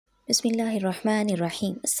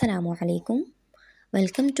Bismillahirrahmanirrahim. Assalamu alaikum.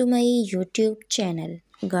 Welcome to my YouTube channel,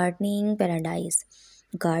 Gardening Paradise.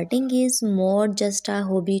 Gardening is more just a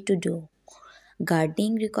hobby to do.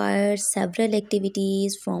 Gardening requires several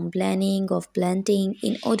activities from planning of planting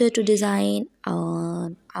in order to design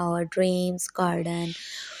our dreams garden.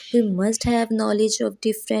 We must have knowledge of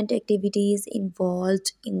different activities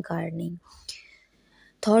involved in gardening.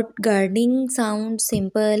 Thought gardening sounds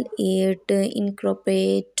simple, it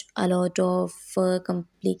incorporates a lot of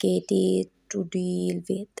complicated to deal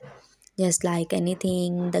with. Just like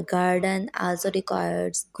anything, the garden also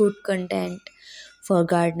requires good content for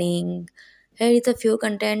gardening. Here is a few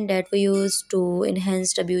content that we use to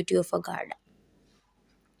enhance the beauty of a garden.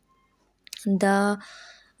 The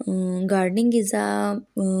gardening is a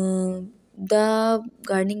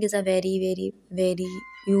very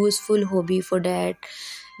useful hobby for that.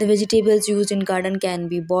 The vegetables used in garden can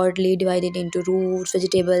be broadly divided into roots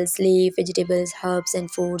vegetables, leaf vegetables, herbs, and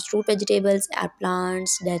fruits. Root vegetables are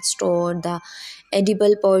plants that store the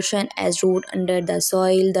edible portion as root under the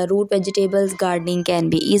soil. The root vegetables gardening can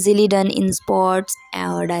be easily done in spots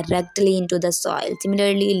or directly into the soil.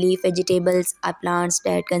 Similarly, leaf vegetables are plants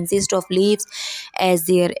that consist of leaves as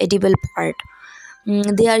their edible part.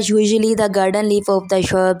 They are usually the garden leaf of the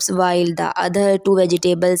shrubs, while the other two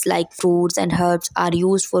vegetables, like fruits and herbs, are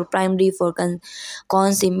used for primary for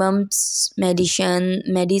consumers,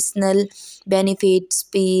 medicinal benefits,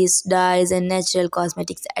 peace, dyes, and natural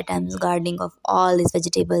cosmetics items. Gardening of all these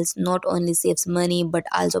vegetables not only saves money but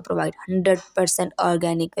also provide 100%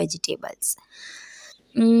 organic vegetables.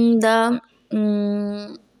 The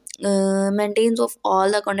maintenance of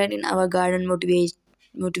all the content in our garden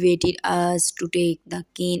motivated us to take the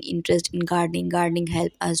keen interest in gardening. Gardening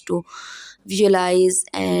help us to visualize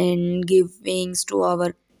and give wings to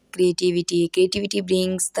our creativity. Creativity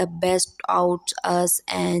brings the best out us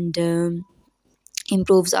and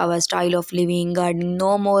improves our style of living. Gardening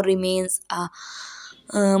no more remains a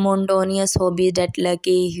monotonous hobby that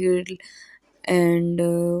lucky here and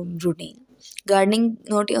routine. Gardening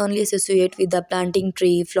not only associate with the planting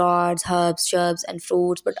tree, flowers, herbs, shrubs, and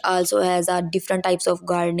fruits, but also has a different types of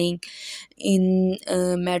gardening. In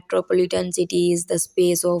metropolitan cities, the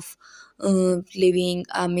space of living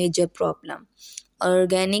a major problem.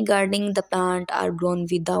 Organic gardening, the plant are grown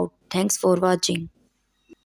without. Thanks for watching.